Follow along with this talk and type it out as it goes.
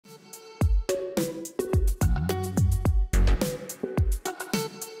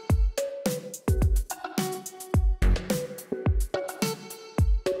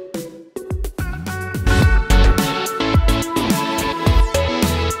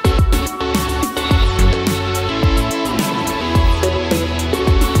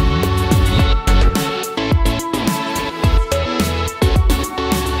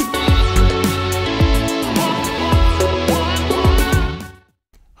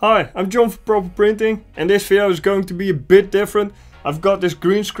Hi, I'm John from Proper Printing, and this video is going to be a bit different. I've got this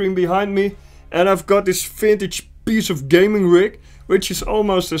green screen behind me and I've got this vintage piece of gaming rig, which is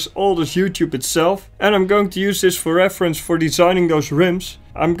almost as old as YouTube itself. And I'm going to use this for reference for designing those rims.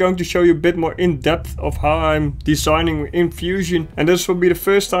 I'm going to show you a bit more in depth of how I'm designing in Fusion. And this will be the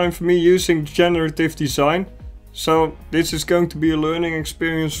first time for me using generative design. So this is going to be a learning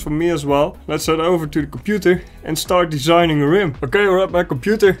experience for me as well. Let's head over to the computer and start designing a rim. Okay, we're at my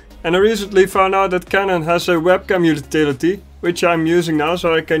computer and I recently found out that Canon has a webcam utility, which I'm using now,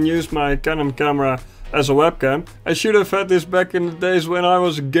 so I can use my Canon camera as a webcam. I should have had this back in the days when I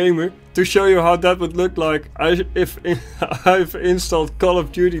was a gamer, to show you how that would look like if I've installed Call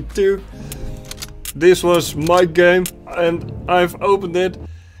of Duty 2. This was my game and I've opened it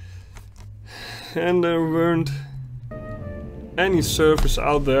and there weren't any servers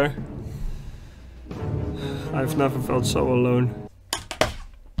out there. I've never felt so alone.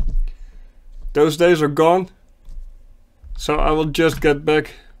 Those days are gone, so I will just get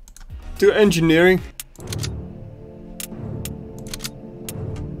back to engineering.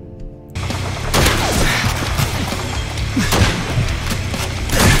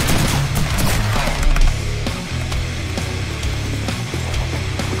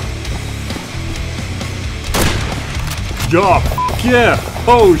 Job. Yeah.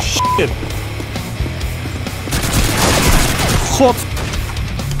 Oh shit. God.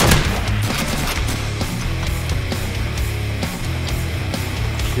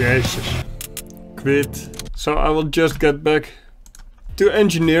 Jesus. Quit. So I will just get back to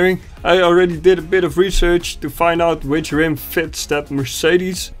engineering. I already did a bit of research to find out which rim fits that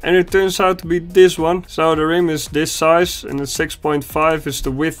Mercedes, and it turns out to be this one. So the rim is this size and the 6.5 is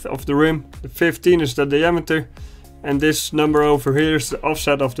the width of the rim. The 15 is the diameter. And this number over here is the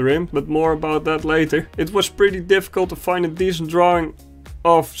offset of the rim, but more about that later. It was pretty difficult to find a decent drawing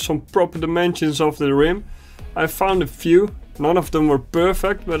of some proper dimensions of the rim. I found a few, none of them were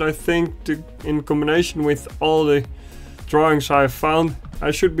perfect, but I think in combination with all the drawings I found, I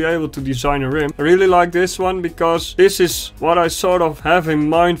should be able to design a rim. I really like this one because this is what I sort of have in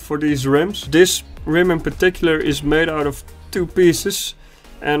mind for these rims. This rim in particular is made out of two pieces,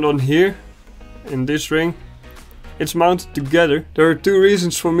 and on here, in this ring, it's mounted together. There are two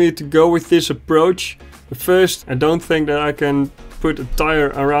reasons for me to go with this approach. The first, I don't think that I can put a tire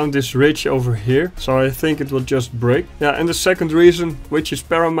around this ridge over here, so I think it will just break. Yeah, and the second reason, which is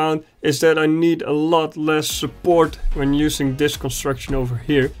paramount, is that I need a lot less support when using this construction over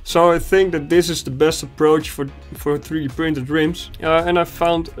here. So I think that this is the best approach for 3D printed rims. And I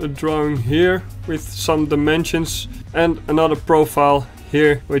found a drawing here with some dimensions and another profile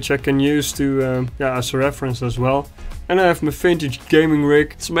here, which I can use to as a reference as well. And I have my vintage gaming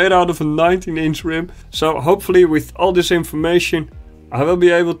rig. It's made out of a 19-inch rim. So hopefully with all this information I will be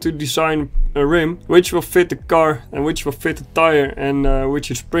able to design a rim which will fit the car and which will fit the tire and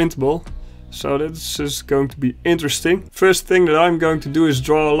which is printable. So this is going to be interesting. First thing that I'm going to do is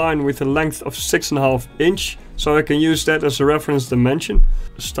draw a line with a length of 6.5 inch. So I can use that as a reference dimension.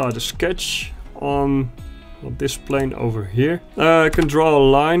 Start a sketch on this plane over here. I can draw a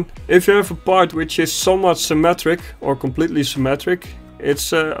line. If you have a part which is somewhat symmetric or completely symmetric,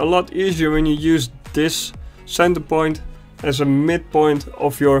 it's a lot easier when you use this center point as a midpoint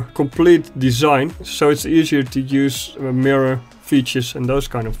of your complete design. So it's easier to use mirror features and those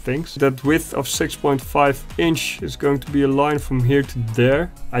kind of things. That width of 6.5 inch is going to be a line from here to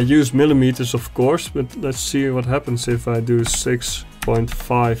there. I use millimeters of course, but let's see what happens if I do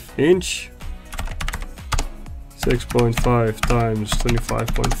 6.5 inch. 6.5 times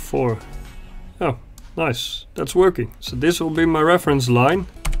 25.4. Oh, nice. That's working. So this will be my reference line.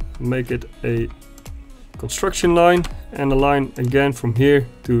 Make it a construction line and a line again from here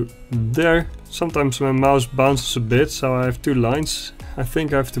to there. Sometimes my mouse bounces a bit, so I have two lines. I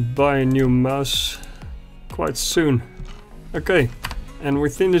think I have to buy a new mouse quite soon. Okay, and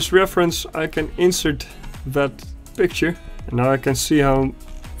within this reference I can insert that picture. And now I can see how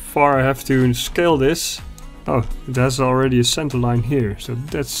far I have to scale this. Oh, it has already a center line here, so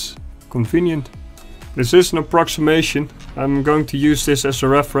that's convenient. This is an approximation. I'm going to use this as a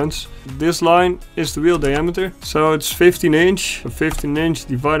reference. This line is the wheel diameter, so it's 15 inch. So 15 inch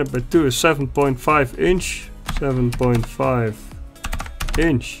divided by 2 is 7.5 inch. 7.5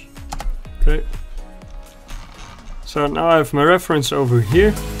 inch. Okay. So now I have my reference over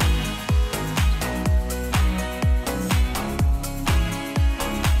here.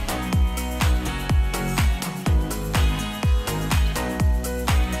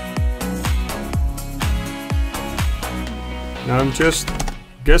 Now I'm just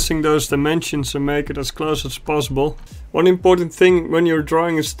guessing those dimensions and make it as close as possible. One important thing when you're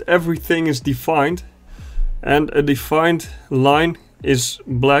drawing is that everything is defined, and a defined line is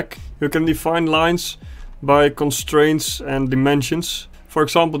black. You can define lines by constraints and dimensions. For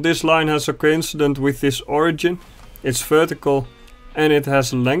example, this line has a coincident with this origin. It's vertical and it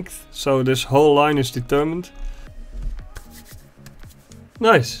has length, so this whole line is determined.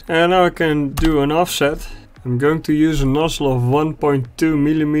 Nice. And now I can do an offset. I'm going to use a nozzle of 1.2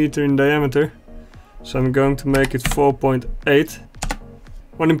 millimeter in diameter. So I'm going to make it 4.8.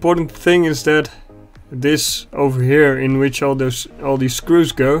 One important thing is that this over here, in which all these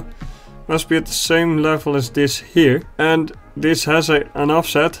screws go, must be at the same level as this here. And this has an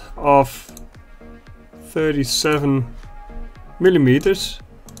offset of 37 millimeters.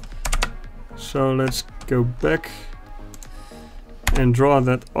 So let's go back and draw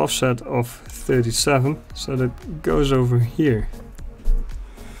that offset of 37, so that goes over here.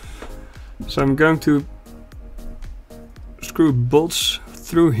 So I'm going to screw bolts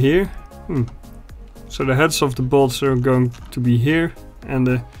through here. So the heads of the bolts are going to be here and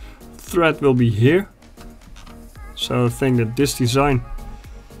the thread will be here. So I think that this design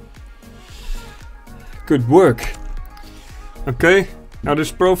could work. Okay, now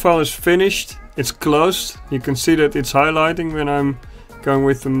this profile is finished. It's closed. You can see that it's highlighting when I'm going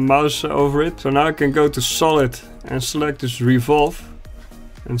with the mouse over it. So now I can go to solid and select this revolve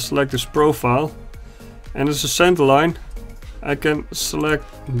and select this profile, and as a center line I can select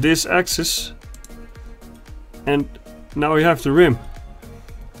this axis, and now we have the rim.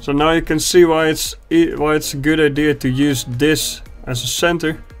 So now you can see why it's a good idea to use this as a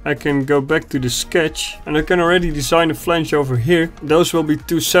center. I can go back to the sketch and I can already design a flange over here. Those will be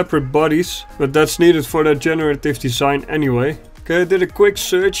two separate bodies, but that's needed for that generative design anyway. Okay, I did a quick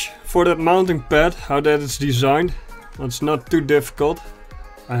search for that mounting pad, how that is designed. It's not too difficult,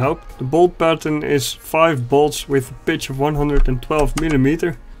 I hope. The bolt pattern is 5 bolts with a pitch of 112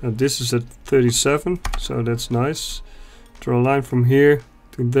 millimeter. Now this is at 37, so that's nice. Draw a line from here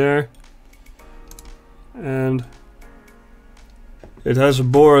to there, and it has a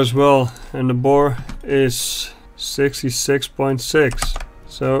bore as well, and the bore is 66.6.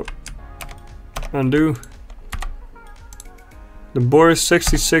 So undo. The bore is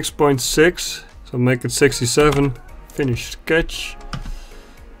 66.6, so make it 67. Finish sketch.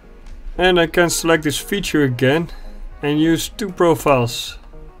 And I can select this feature again and use 2 profiles.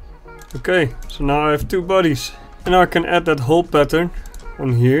 Okay, so now I have 2 bodies. And now I can add that hole pattern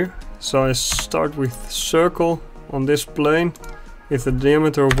on here. So I start with circle on this plane with a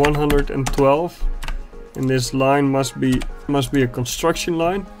diameter of 112, and this line must be a construction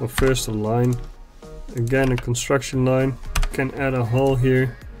line. Well, first a line, again a construction line. Can add a hole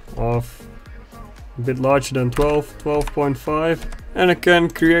here of a bit larger than 12.5, and I can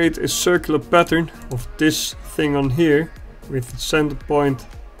create a circular pattern of this thing on here with the center point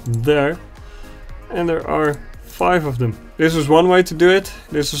there, and there are 5 of them. This is one way to do it.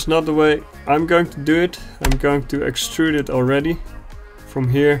 This is not the way I'm going to do it. I'm going to extrude it already from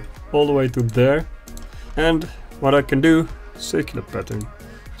here all the way to there. And what I can do, circular pattern.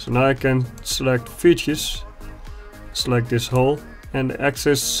 So now I can select features, select this hole, and the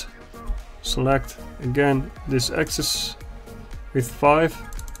axis, select again this axis with 5.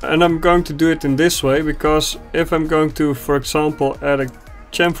 And I'm going to do it in this way because if I'm going to, for example, add a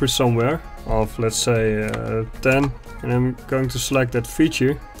chamfer somewhere of, let's say 10, and I'm going to select that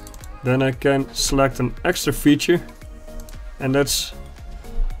feature, then I can select an extra feature, and that's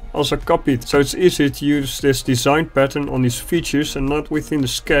also copied. So it's easier to use this design pattern on these features and not within the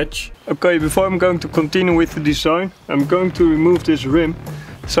sketch. Okay, before I'm going to continue with the design, I'm going to remove this rim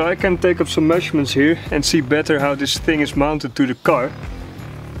so I can take up some measurements here and see better how this thing is mounted to the car.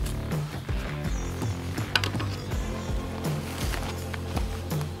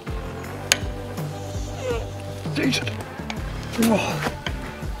 Deze.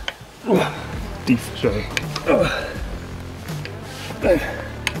 Dief, sorry.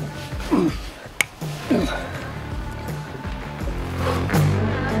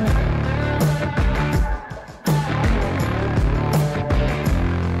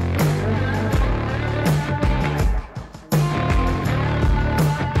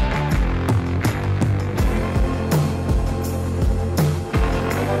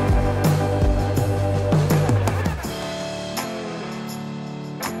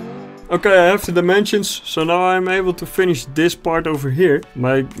 Okay, I have the dimensions, so now I'm able to finish this part over here.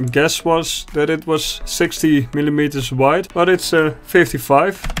 My guess was that it was 60 millimeters wide, but it's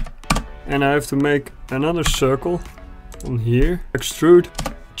 55. And I have to make another circle on here. Extrude,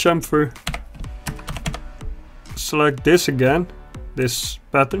 chamfer, select this again, this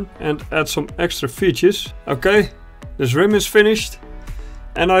pattern, and add some extra features. Okay, this rim is finished.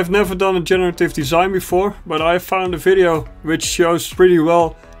 And I've never done a generative design before, but I found a video which shows pretty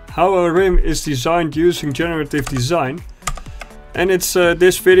well how a rim is designed using generative design. And it's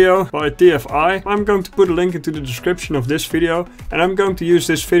this video by TFI. I'm going to put a link into the description of this video, and I'm going to use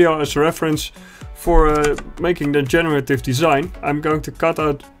this video as a reference for making the generative design. I'm going to cut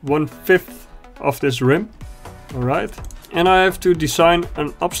out 1/5 of this rim. Alright. And I have to design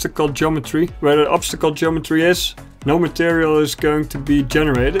an obstacle geometry. Where the obstacle geometry is, no material is going to be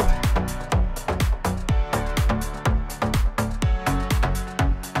generated.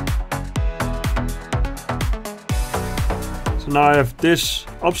 Now I have this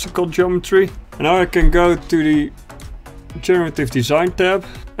obstacle geometry, and now I can go to the generative design tab,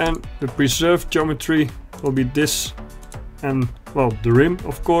 and the preserved geometry will be this, and well, the rim,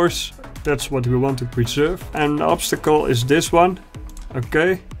 of course, that's what we want to preserve, and the obstacle is this one.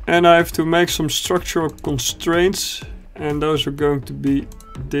 Okay, and I have to make some structural constraints, and those are going to be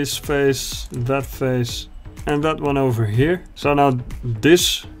this face, and that one over here. So now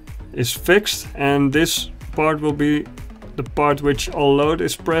this is fixed, and this part will be the part which all load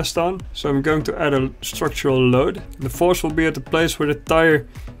is pressed on. So I'm going to add a structural load. The force will be at the place where the tire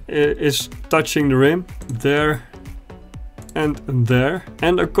is touching the rim. There and there.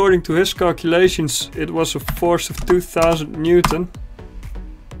 And according to his calculations, it was a force of 2000 Newton.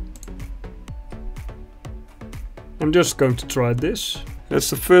 I'm just going to try this. That's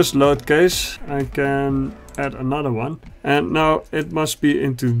the first load case. I can add another one. And now it must be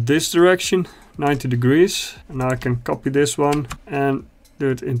into this direction. 90 degrees, and now I can copy this one and do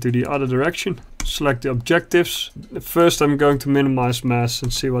it into the other direction. Select the objectives. First I'm going to minimize mass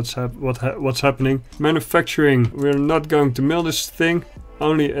and see what's happening. Manufacturing, we're not going to mill this thing,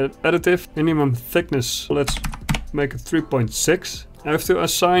 only additive. Minimum thickness, let's make it 3.6. I have to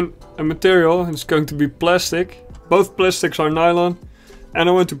assign a material, it's going to be plastic. Both plastics are nylon, and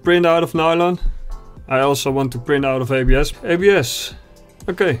I want to print out of nylon. I also want to print out of ABS. ABS,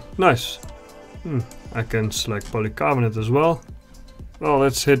 okay, nice. I can select polycarbonate as well. Well,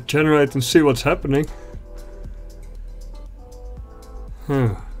 let's hit generate and see what's happening.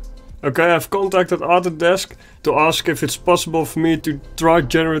 Okay, I've contacted Autodesk to ask if it's possible for me to try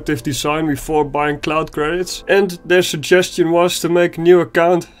generative design before buying cloud credits. And their suggestion was to make a new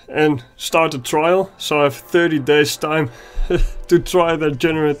account and start a trial. So I have 30 days time to try that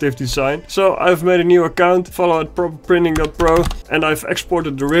generative design. So I've made a new account, follow at properprinting.pro, and I've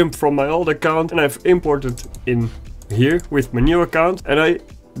exported the rim from my old account and I've imported in here with my new account. And I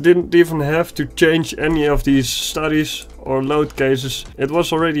didn't even have to change any of these studies or load cases. It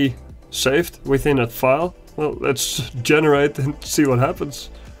was already saved within that file. Well, let's generate and see what happens.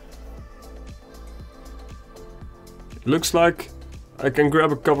 It looks like I can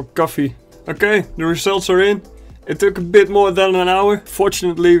grab a cup of coffee. Okay, the results are in. It took a bit more than an hour.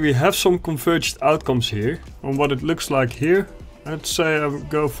 Fortunately, we have some converged outcomes here on what it looks like here. Let's say I would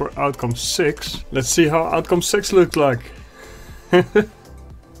go for outcome 6. Let's see how outcome 6 looks like.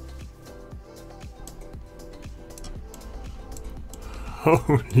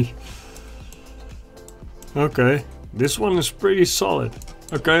 Holy. Okay, this one is pretty solid.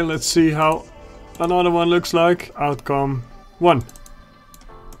 Okay, let's see how another one looks like. Outcome 1.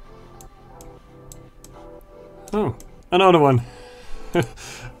 Oh, another one.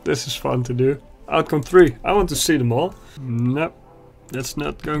 This is fun to do. Outcome 3. I want to see them all. Nope, that's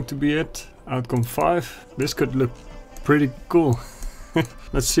not going to be it. Outcome 5. This could look pretty cool.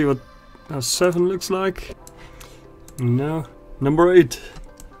 Let's see what 7 looks like. No. Number 8.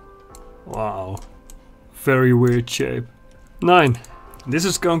 Wow. Very weird shape. 9. This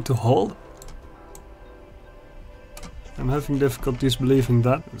is going to hold. I'm having difficulties believing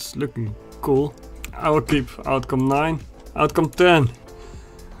that. It's looking cool. I will keep outcome 9. Outcome 10.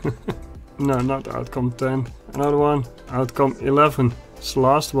 No, not outcome 10. Another one. Outcome 11. It's the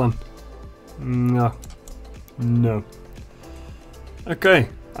last one. No. No. Okay.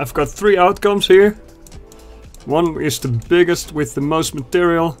 I've got 3 outcomes here. One is the biggest with the most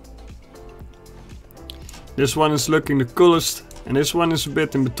material. This one is looking the coolest, and this one is a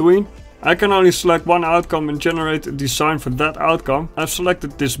bit in between. I can only select one outcome and generate a design for that outcome. I've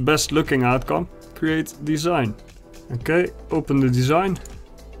selected this best looking outcome. Create design. Okay, open the design.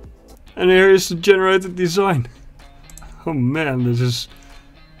 And here is the generated design. Oh man, this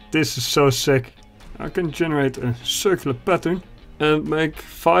is so sick. I can generate a circular pattern and make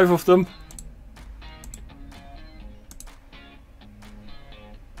 5 of them.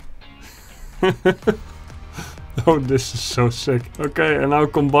 Oh, this is so sick. Okay, and now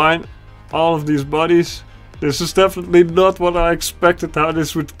combine all of these bodies. This is definitely not what I expected how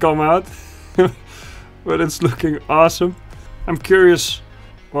this would come out. but it's looking awesome. I'm curious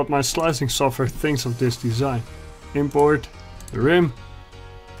what my slicing software thinks of this design. Import the rim.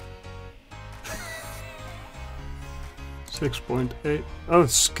 6.8. Oh,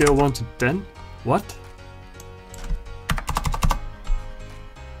 it's scale 1 to 10. What?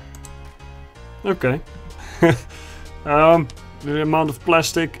 Okay. The amount of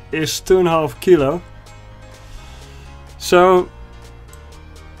plastic is 2.5 kilo. So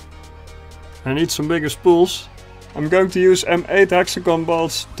I need some bigger spools. I'm going to use M8 hexagon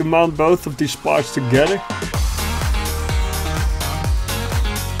bolts to mount both of these parts together.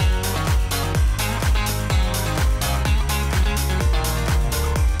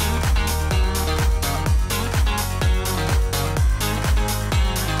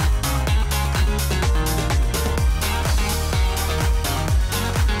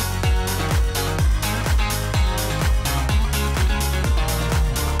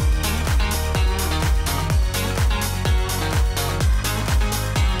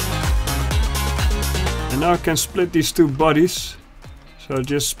 Now I can split these two bodies. So I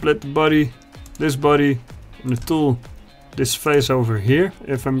just split the body, this body, and the tool, this face over here.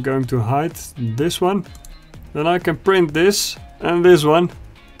 If I'm going to hide this one, then I can print this and this one.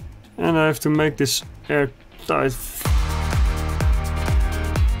 And I have to make this airtight.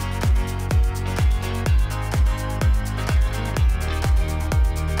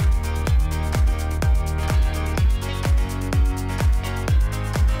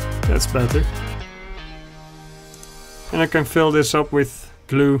 That's better. And I can fill this up with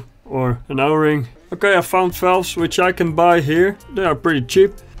glue or an O-ring. Okay, I found valves which I can buy here. They are pretty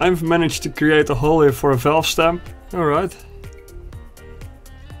cheap. I've managed to create a hole here for a valve stamp. Alright.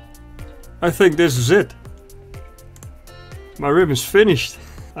 I think this is it. My rim is finished.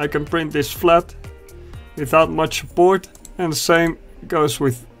 I can print this flat without much support. And the same goes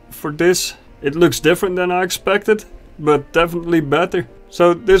for this. It looks different than I expected, but definitely better.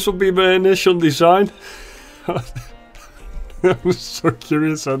 So this will be my initial design. I'm so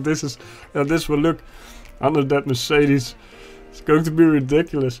curious how this will look under that Mercedes. It's going to be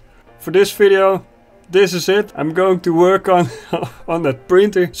ridiculous. For this video, this is it. I'm going to work on that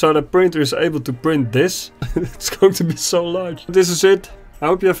printer, so the printer is able to print this. It's going to be so large. This is it. I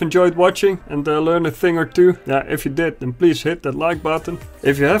hope you have enjoyed watching and learned a thing or two. Yeah, if you did, then please hit that like button.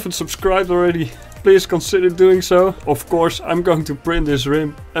 If you haven't subscribed already, please consider doing so. Of course, I'm going to print this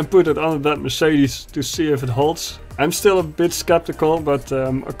rim and put it under that Mercedes to see if it holds. I'm still a bit skeptical, but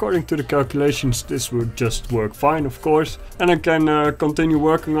according to the calculations, this would just work fine, of course. And I can continue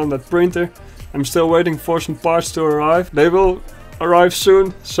working on that printer. I'm still waiting for some parts to arrive. They will arrive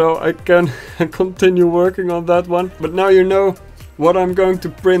soon, so I can continue working on that one. But now you know what I'm going to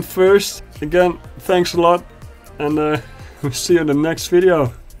print first. Again, thanks a lot, and we'll see you in the next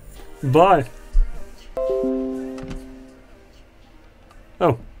video. Bye.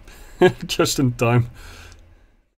 Oh, just in time.